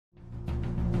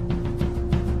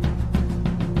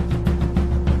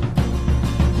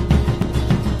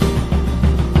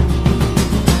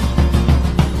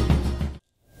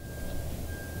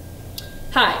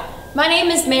Hi, my name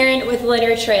is Marin with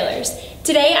Leonard Trailers.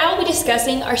 Today I will be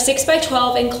discussing our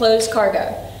 6x12 enclosed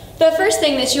cargo. The first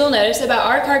thing that you'll notice about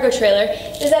our cargo trailer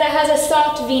is that it has a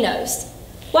soft V-nose.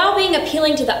 While being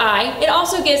appealing to the eye, it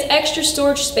also gives extra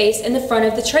storage space in the front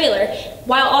of the trailer,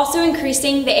 while also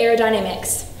increasing the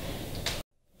aerodynamics.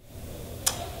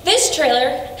 This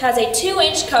trailer has a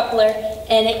 2-inch coupler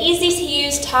and an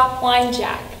easy-to-use top-line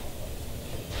jack.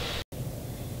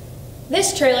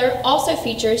 This trailer also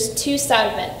features 2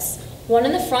 side vents, one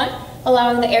in the front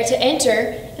allowing the air to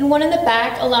enter and one in the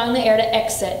back allowing the air to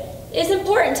exit. It is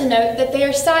important to note that they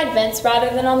are side vents rather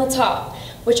than on the top,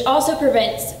 which also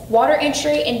prevents water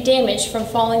entry and damage from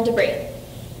falling debris.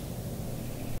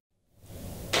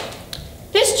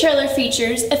 This trailer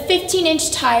features a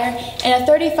 15-inch tire and a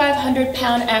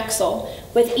 3,500-pound axle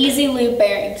with easy lube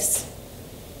bearings.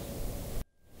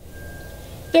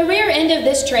 The rear end of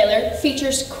this trailer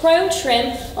features chrome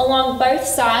trim along both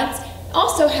sides,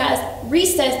 also has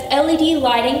recessed LED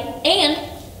lighting and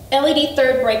LED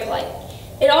third brake light.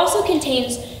 It also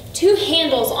contains 2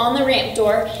 handles on the ramp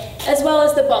door as well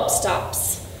as the bump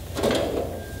stops.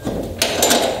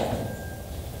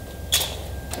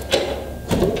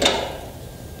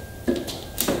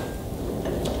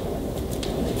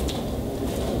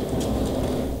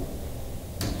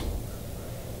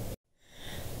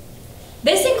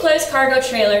 This enclosed cargo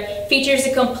trailer features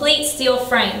a complete steel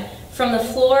frame from the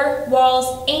floor,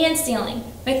 walls, and ceiling,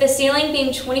 with the ceiling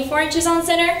being 24 inches on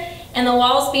center and the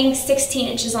walls being 16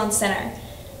 inches on center.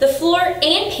 The floor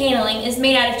and paneling is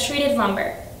made out of treated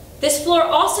lumber. This floor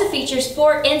also features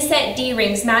 4 inset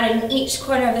D-rings mounted in each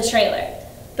corner of the trailer.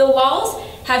 The walls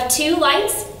have 2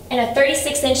 lights and a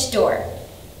 36-inch door.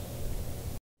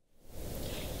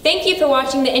 Thank you for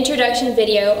watching the introduction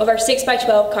video of our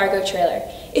 6x12 cargo trailer.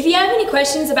 If you have any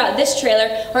questions about this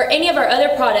trailer or any of our other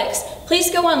products, please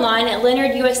go online at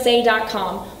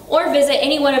leonardusa.com or visit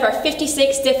any one of our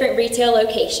 56 different retail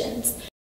locations.